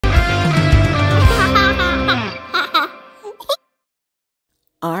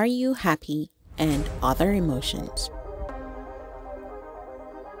Are you happy and other emotions?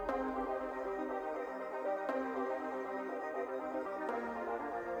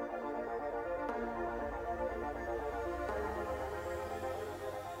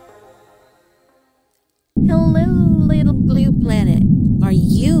 Hello, little blue planet. Are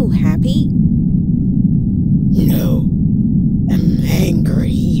you happy? No, I'm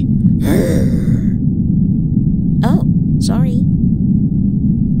angry. Oh, sorry.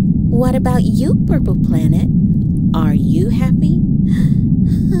 What about you, purple planet? Are you happy?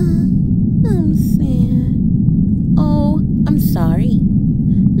 I'm sad. Oh, I'm sorry.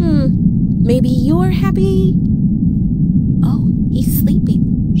 Maybe you're happy? Oh, he's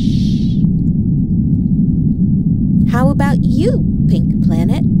sleeping. Shh. How about you, pink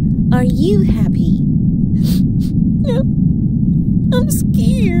planet? Are you happy? I'm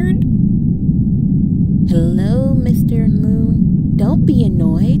scared. Hello, Mr. Moon. Don't be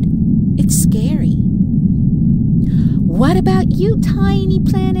annoyed. It's scary. What about you, tiny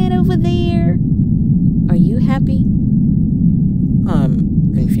planet over there? Are you happy?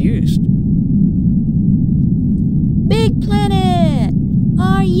 I'm confused. Big planet,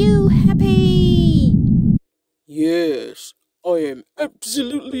 are you happy? Yes, I am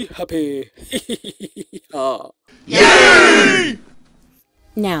absolutely happy. Yay!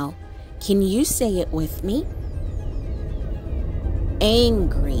 Now, can you say it with me?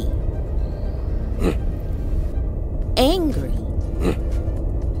 Angry. Angry.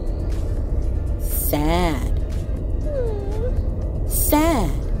 Sad.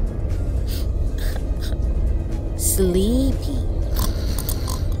 Sad. Sleepy.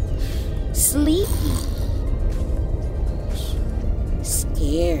 Sleepy.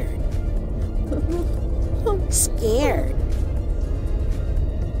 Scared. Scared.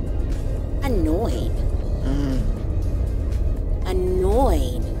 Annoyed.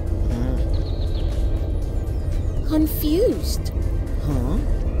 Annoyed. Confused. Huh?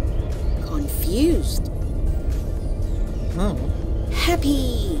 Confused. Huh?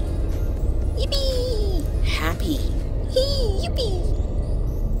 Happy. Yippee. Happy. Yippee.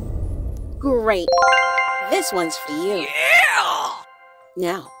 Great. This one's for you. Yeah!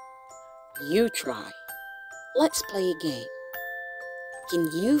 Now, you try. Let's play a game.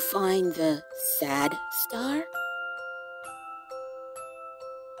 Can you find the sad star?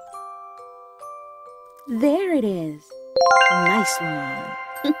 There it is. Nice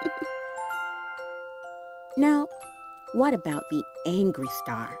one. Now, what about the angry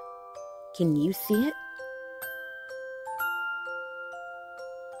star? Can you see it?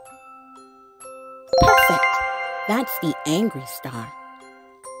 Perfect. That's the angry star.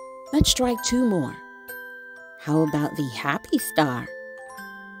 Let's try two more. How about the happy star?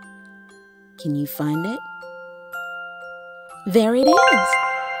 Can you find it? There it is.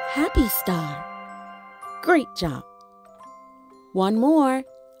 Happy star. Great job. One more.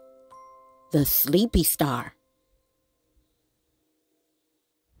 The sleepy star.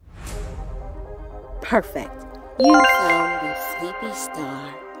 Perfect. You found the sleepy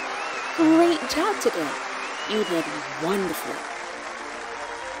star. Great job today. You did wonderful.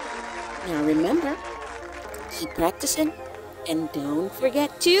 Now remember, keep practicing and don't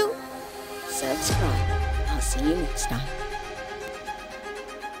forget to subscribe. I'll see you next time.